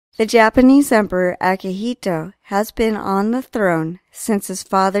The Japanese Emperor Akihito has been on the throne since his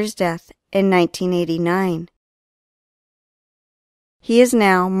father's death in 1989. He is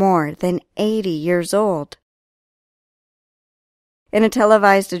now more than 80 years old. In a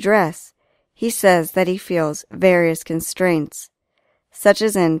televised address, he says that he feels various constraints, such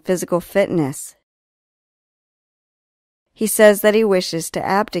as in physical fitness. He says that he wishes to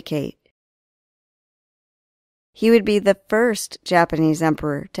abdicate. He would be the first Japanese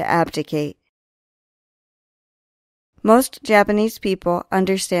emperor to abdicate. Most Japanese people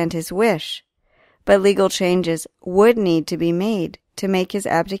understand his wish, but legal changes would need to be made to make his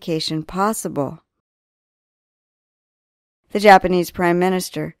abdication possible. The Japanese Prime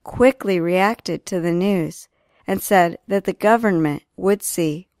Minister quickly reacted to the news and said that the government would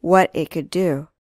see what it could do.